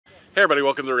Hey everybody,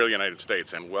 welcome to the real United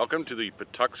States and welcome to the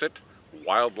Patuxent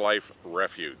Wildlife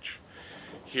Refuge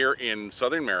here in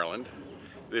southern Maryland.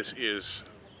 This is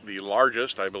the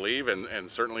largest, I believe,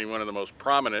 and certainly one of the most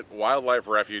prominent wildlife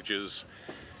refuges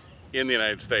in the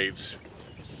United States,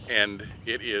 and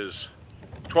it is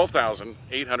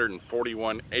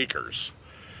 12,841 acres.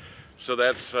 So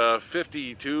that's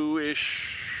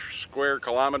 52-ish square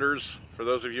kilometers for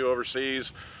those of you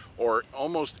overseas, or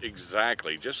almost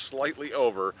exactly, just slightly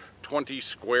over 20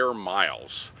 square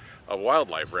miles of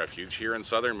wildlife refuge here in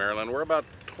southern Maryland. We're about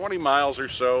 20 miles or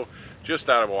so just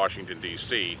out of Washington,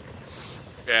 D.C.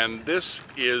 And this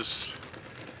is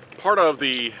part of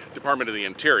the Department of the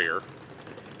Interior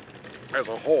as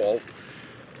a whole,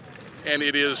 and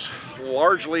it is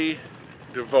largely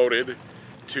devoted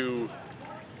to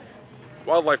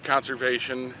wildlife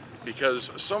conservation because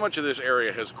so much of this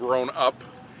area has grown up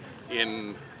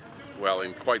in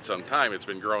quite some time. It's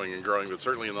been growing and growing, but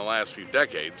certainly in the last few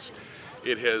decades,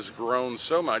 it has grown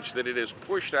so much that it has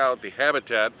pushed out the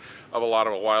habitat of a lot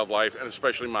of wildlife, and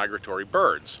especially migratory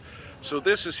birds. So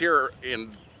this is here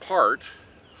in part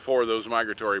for those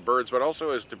migratory birds, but also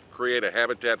as to create a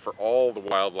habitat for all the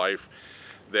wildlife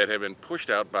that have been pushed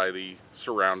out by the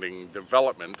surrounding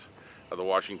development of the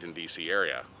Washington, D.C.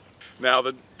 area. Now,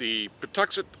 the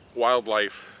Patuxent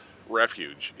Wildlife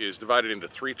Refuge is divided into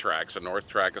 3 tracks, a north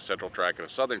track, a central track, and a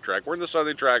southern track. We're in the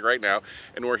southern track right now,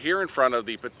 and we're here in front of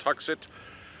the Patuxent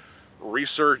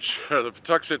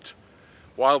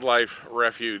Wildlife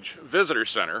Refuge Visitor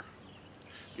Center.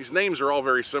 These names are all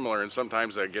very similar, and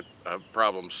sometimes I get a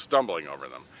problem stumbling over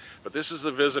them. But this is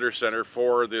the visitor center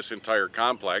for this entire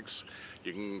complex.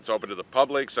 It's open to the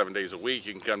public 7 days a week.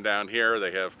 You can come down here.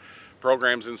 They have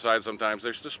programs inside sometimes.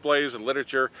 There's displays and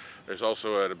literature. There's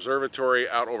also an observatory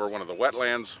out over one of the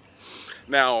wetlands.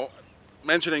 Now,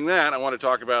 mentioning that, I want to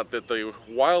talk about that the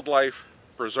wildlife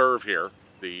preserve here,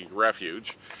 the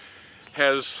refuge,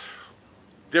 has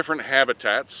different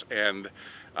habitats, and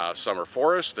some are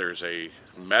forest, there's a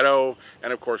meadow,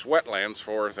 and of course wetlands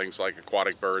for things like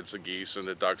aquatic birds, the geese and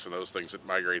the ducks and those things that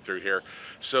migrate through here.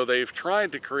 So they've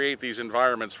tried to create these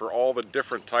environments for all the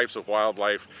different types of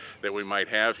wildlife that we might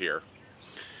have here.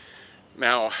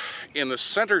 Now, in the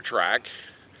center track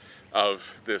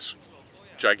of this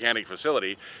gigantic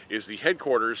facility is the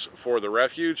headquarters for the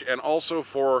refuge and also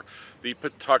for the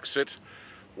Patuxent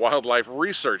Wildlife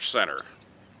Research Center.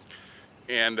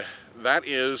 And that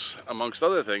is, amongst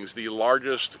other things, the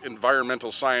largest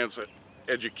environmental science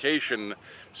education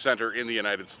center in the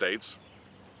United States.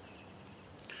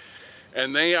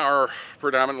 And they are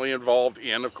predominantly involved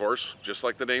in, of course, just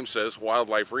like the name says,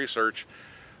 wildlife research,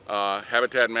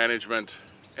 habitat management,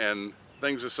 and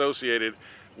things associated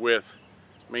with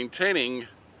maintaining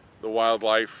the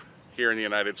wildlife here in the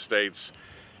United States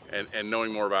and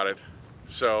knowing more about it.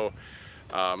 So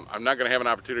I'm not going to have an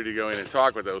opportunity to go in and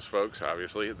talk with those folks,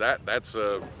 obviously. That's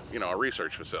a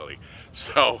research facility.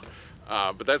 So,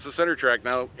 but that's the center track.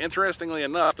 Now, interestingly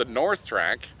enough, the north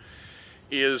track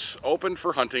is open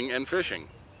for hunting and fishing.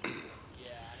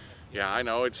 Yeah, I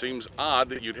know it seems odd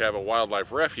that you'd have a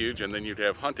wildlife refuge and then you'd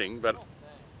have hunting, but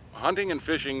hunting and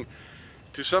fishing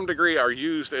to some degree are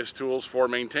used as tools for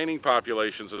maintaining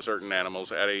populations of certain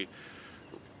animals at a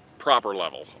proper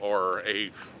level or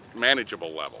a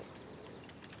manageable level.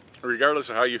 Regardless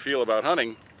of how you feel about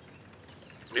hunting,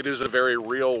 it is a very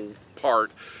real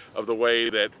part of the way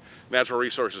that natural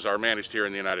resources are managed here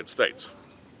in the United States.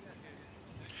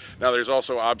 Now, there's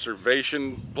also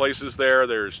observation places there.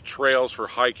 There's trails for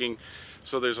hiking.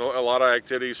 So there's a lot of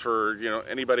activities for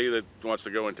anybody that wants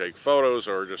to go and take photos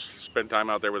or just spend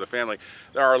time out there with a family.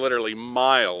 There are literally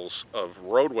miles of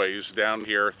roadways down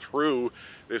here through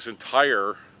this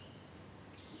entire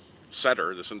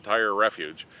center, this entire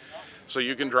refuge. So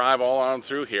you can drive all on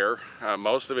through here.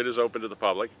 Most of it is open to the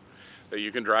public.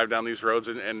 You can drive down these roads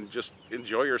and just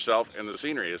enjoy yourself and the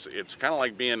scenery. It's kind of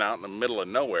like being out in the middle of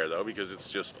nowhere, though, because it's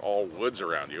just all woods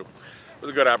around you. It's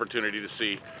a good opportunity to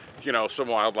see, some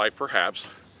wildlife, perhaps.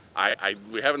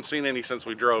 We haven't seen any since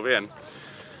we drove in.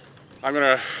 I'm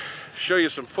going to show you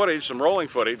some footage, some rolling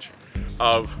footage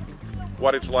of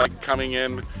what it's like coming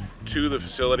in to the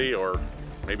facility, or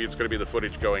maybe it's going to be the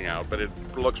footage going out, but it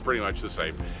looks pretty much the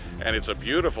same. And it's a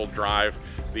beautiful drive.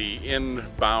 The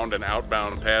inbound and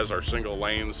outbound paths are single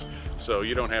lanes, so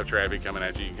you don't have traffic coming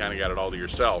at you. You kind of got it all to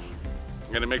yourself.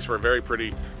 And it makes for a very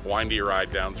pretty windy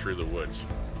ride down through the woods.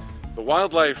 The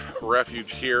wildlife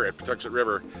refuge here at Patuxent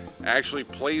River actually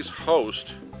plays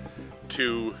host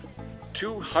to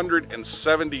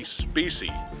 270 species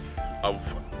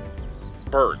of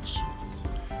birds.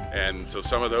 And so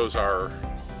some of those are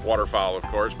waterfowl, of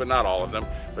course, but not all of them.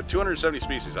 But 270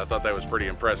 species, I thought that was pretty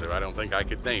impressive. I don't think I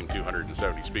could name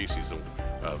 270 species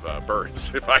of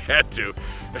birds if I had to.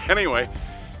 Anyway,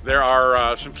 there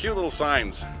are some cute little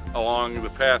signs along the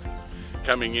path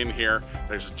coming in here.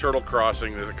 There's a turtle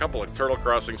crossing. There's a couple of turtle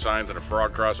crossing signs and a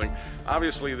frog crossing.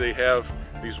 Obviously, they have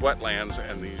these wetlands,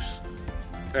 and these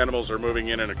animals are moving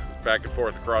in and back and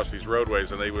forth across these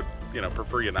roadways, and they would, you know,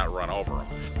 prefer you not run over them.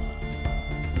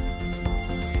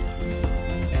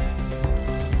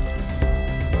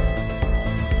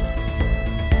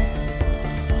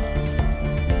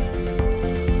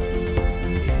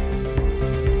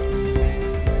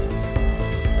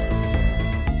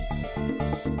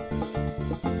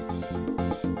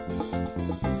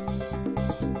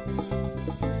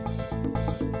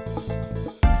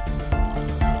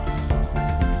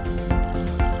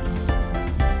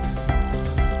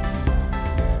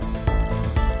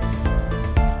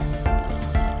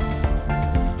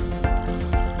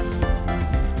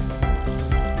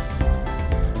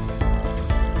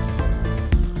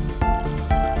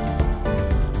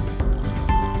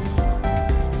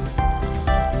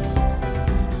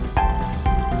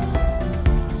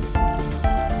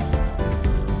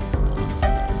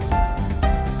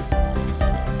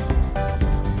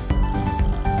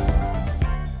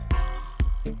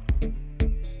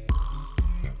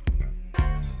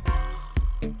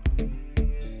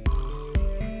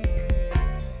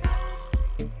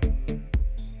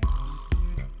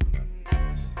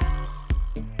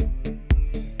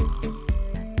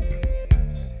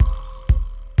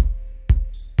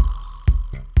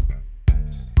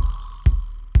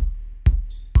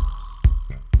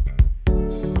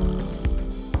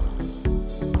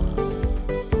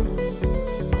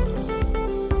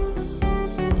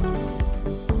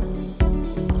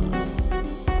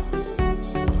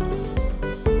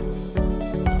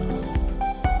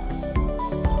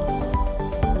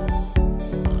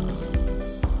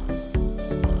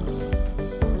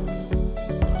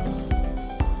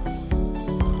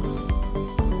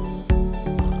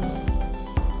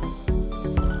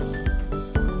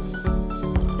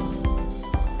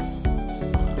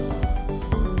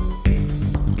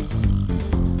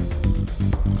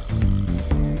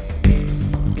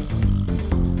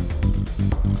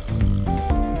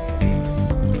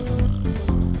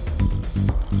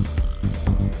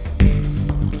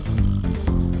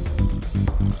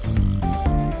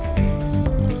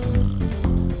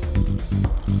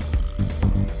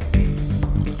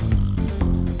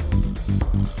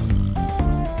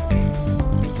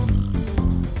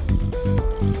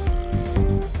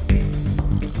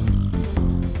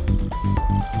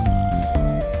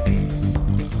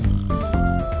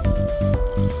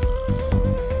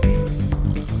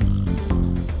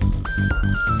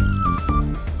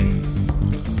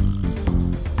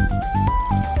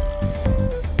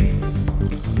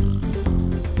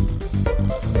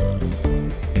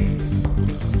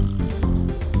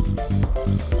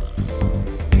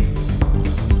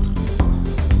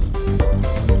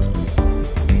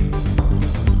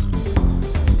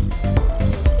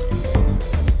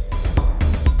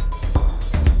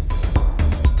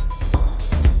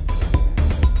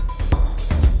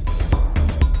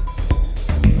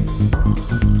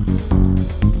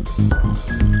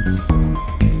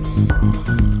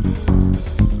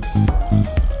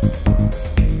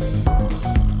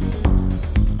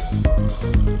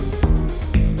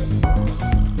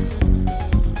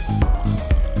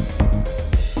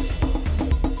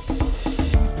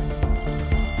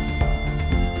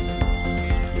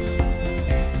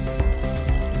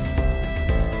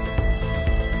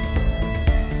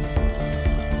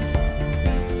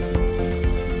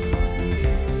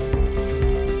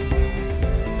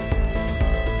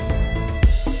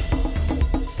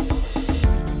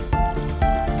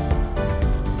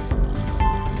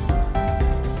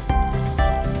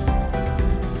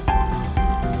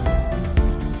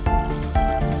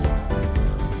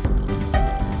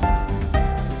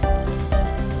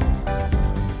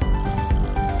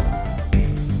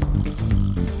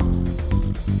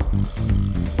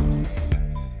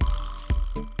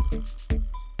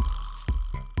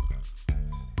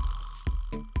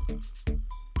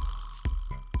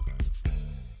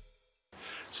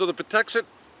 So the Patuxent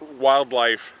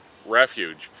Wildlife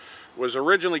Refuge was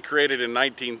originally created in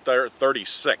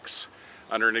 1936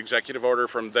 under an executive order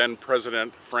from then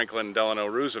President Franklin Delano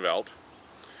Roosevelt.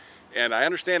 And I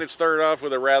understand it started off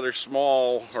with a rather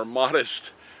small or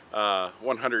modest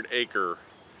 100-acre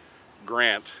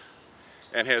grant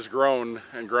and has grown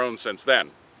and grown since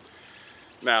then.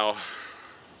 Now,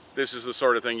 this is the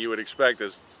sort of thing you would expect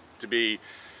as to be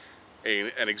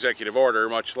an executive order,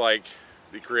 much like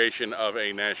the creation of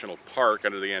a national park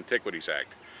under the Antiquities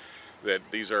Act. That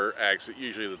these are acts that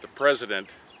usually that the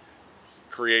president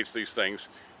creates these things,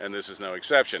 and this is no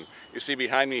exception. You see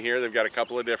behind me here, they've got a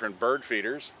couple of different bird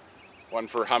feeders, one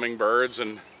for hummingbirds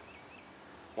and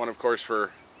one of course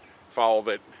for fowl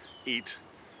that eat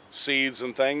seeds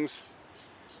and things.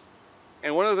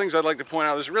 And one of the things I'd like to point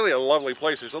out, this is really a lovely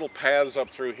place, there's little paths up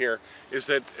through here, is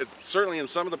that certainly in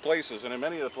some of the places, and in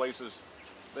many of the places,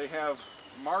 they have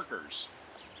markers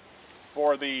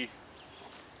for the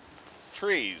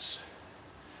trees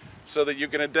so that you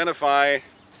can identify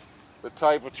the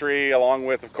type of tree along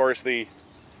with, of course, the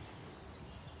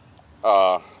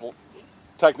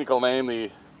technical name,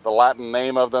 the Latin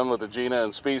name of them with the genus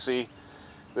and species.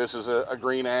 This is a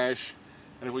green ash.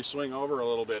 And if we swing over a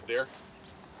little bit, dear,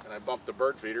 and I bumped the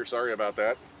bird feeder, sorry about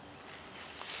that.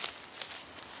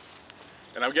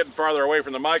 And I'm getting farther away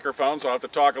from the microphone, so I'll have to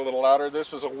talk a little louder.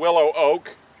 This is a willow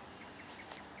oak.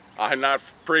 I'm not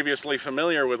previously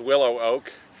familiar with willow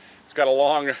oak. It's got a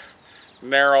long,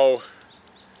 narrow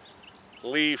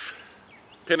leaf,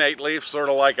 pinnate leaf, sort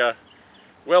of like a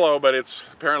willow, but it's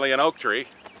apparently an oak tree.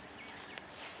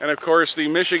 And of course the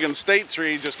Michigan state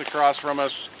tree just across from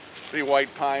us, the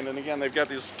white pine. And again, they've got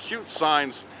these cute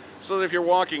signs so that if you're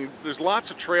walking, there's lots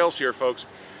of trails here, folks,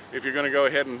 if you're going to go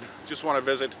ahead and just want to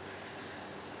visit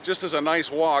just as a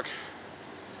nice walk.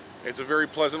 It's a very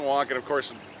pleasant walk, and of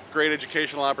course a great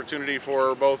educational opportunity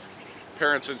for both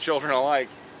parents and children alike.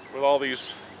 With all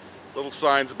these little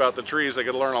signs about the trees, they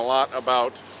could learn a lot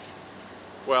about,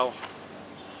 well,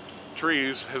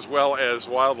 trees as well as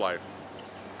wildlife.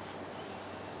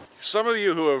 Some of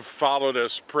you who have followed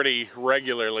us pretty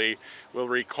regularly will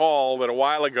recall that a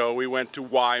while ago we went to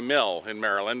Y Mill in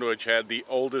Maryland, which had the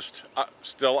oldest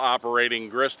still operating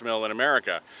grist mill in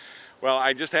America. Well,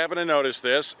 I just happened to notice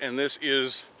this, and this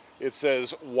is, it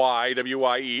says Y,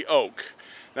 W-Y-E, oak.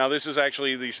 Now this is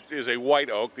actually, is a white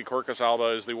oak. The Quercus alba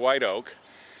is the white oak.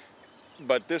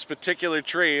 But this particular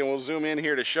tree, and we'll zoom in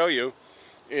here to show you,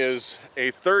 is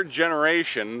a third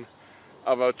generation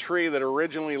of a tree that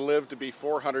originally lived to be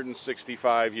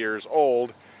 465 years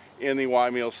old in the Y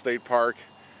Mill State Park,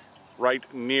 right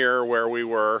near where we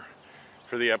were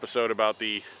for the episode about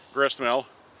the grist mill.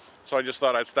 So I just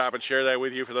thought I'd stop and share that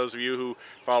with you. For those of you who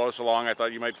follow us along, I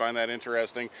thought you might find that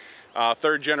interesting.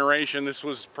 Third generation, this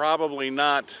was probably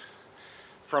not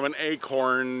from an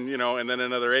acorn, you know, and then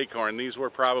another acorn. These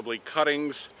were probably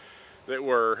cuttings that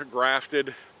were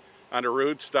grafted onto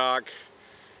rootstock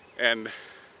and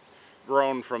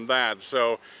grown from that.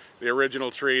 So the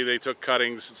original tree, they took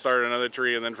cuttings, started another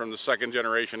tree, and then from the second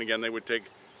generation, again, they would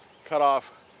cut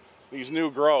off these new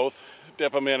growth,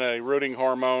 dip them in a rooting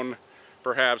hormone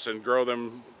perhaps, and grow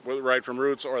them right from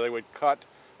roots, or they would cut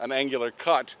an angular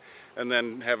cut and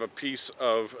then have a piece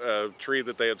of a tree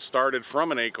that they had started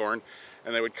from an acorn,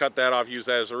 and they would cut that off, use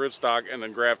that as a rootstock, and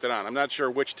then graft it on. I'm not sure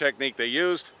which technique they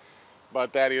used,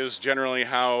 but that is generally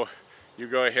how you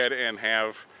go ahead and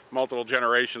have multiple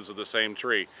generations of the same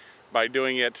tree. By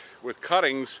doing it with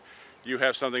cuttings, you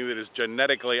have something that is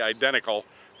genetically identical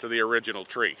to the original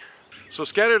tree. So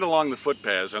scattered along the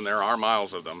footpaths, and there are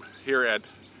miles of them, here at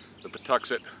the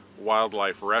Patuxent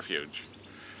Wildlife Refuge,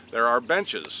 there are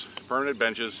benches, permanent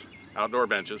benches, outdoor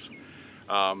benches,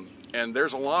 and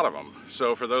there's a lot of them.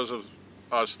 So for those of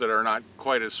us that are not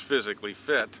quite as physically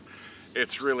fit,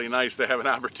 it's really nice to have an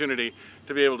opportunity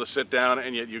to be able to sit down,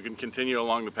 and yet you can continue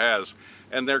along the paths.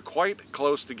 And they're quite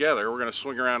close together. We're going to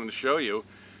swing around and show you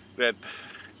that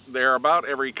they're about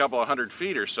every couple of 100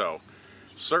 feet or so,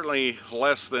 certainly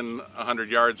less than 100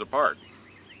 yards apart.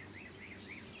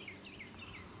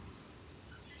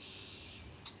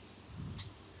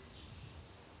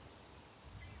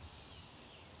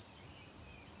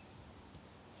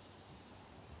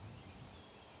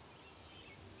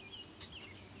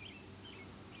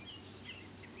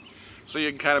 So you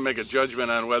can kind of make a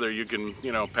judgment on whether you can,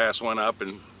 you know, pass one up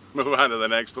and move on to the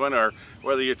next one, or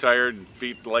whether you're tired,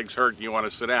 feet, legs hurt, and you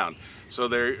want to sit down. So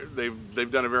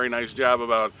they've done a very nice job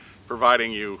about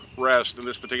providing you rest, and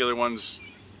this particular one's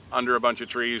under a bunch of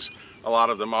trees. A lot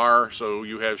of them are, so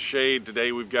you have shade.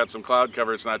 Today we've got some cloud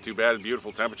cover. It's not too bad,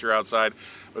 beautiful temperature outside,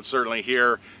 but certainly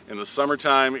here in the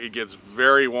summertime it gets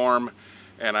very warm,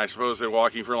 and I suppose that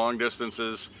walking for long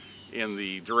distances in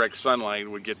the direct sunlight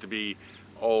would get to be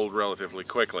old relatively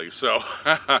quickly. So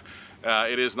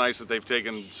it is nice that they've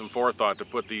taken some forethought to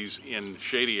put these in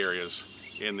shady areas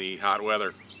in the hot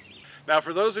weather. Now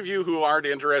for those of you who aren't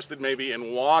interested maybe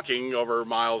in walking over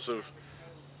miles of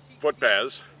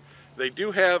footpaths, they do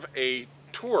have a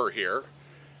tour here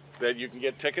that you can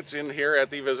get tickets in here at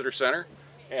the visitor center,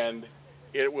 and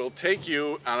it will take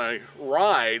you on a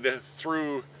ride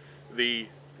through the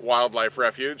wildlife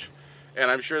refuge. And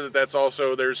I'm sure that that's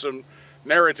also, there's some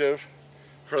narrative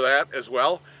for that as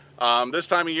well. This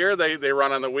time of year they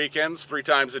run on the weekends 3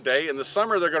 times a day. In the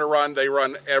summer they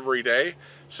run every day.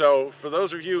 So for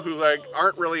those of you who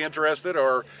aren't really interested,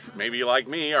 or maybe like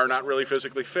me are not really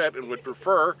physically fit and would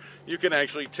prefer, you can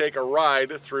actually take a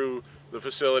ride through the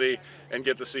facility and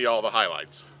get to see all the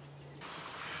highlights.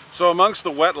 So amongst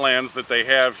the wetlands that they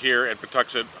have here at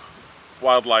Patuxent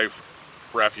Wildlife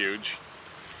Refuge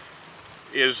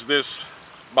is this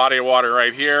body of water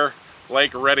right here,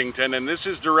 Lake Reddington, and this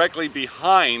is directly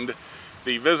behind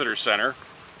the visitor center.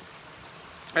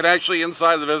 And actually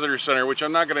inside the visitor center, which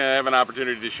I'm not going to have an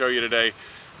opportunity to show you today,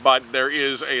 but there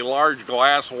is a large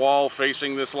glass wall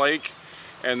facing this lake,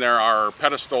 and there are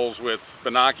pedestals with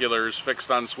binoculars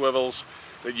fixed on swivels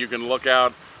that you can look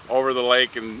out over the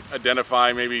lake and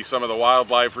identify maybe some of the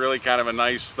wildlife. Really kind of a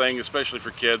nice thing, especially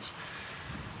for kids.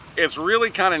 It's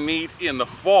really kind of neat in the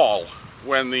fall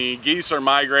when the geese are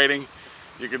migrating.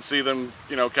 You can see them,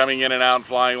 you know, coming in and out,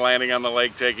 flying, landing on the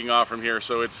lake, taking off from here.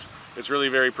 So it's really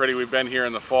very pretty. We've been here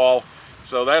in the fall,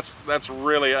 so that's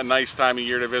really a nice time of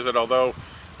year to visit. Although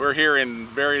we're here in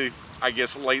very, I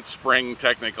guess, late spring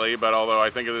technically, but although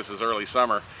I think of this as early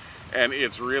summer, and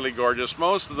it's really gorgeous.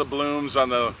 Most of the blooms on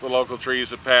the local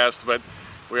trees have passed, but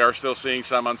we are still seeing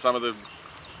some on some of the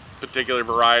particular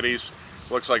varieties.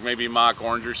 Looks like maybe mock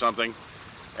orange or something.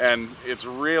 And it's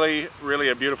really, really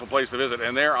a beautiful place to visit.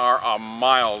 And there are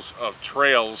miles of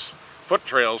trails, foot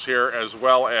trails here, as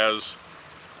well as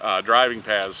driving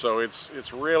paths. So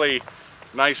it's really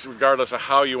nice regardless of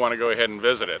how you want to go ahead and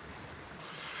visit it.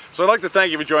 So I'd like to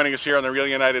thank you for joining us here on the Real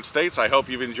United States. I hope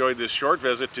you've enjoyed this short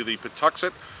visit to the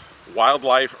Patuxent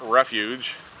Wildlife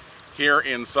Refuge here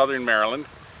in southern Maryland.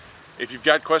 If you've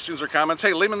got questions or comments,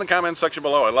 hey, leave them in the comments section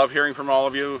below. I love hearing from all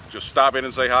of you. Just stop in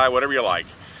and say hi, whatever you like.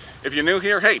 If you're new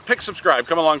here, hey, pick subscribe.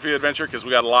 Come along for the adventure because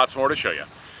we got lots more to show you.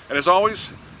 And as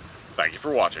always, thank you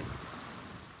for watching.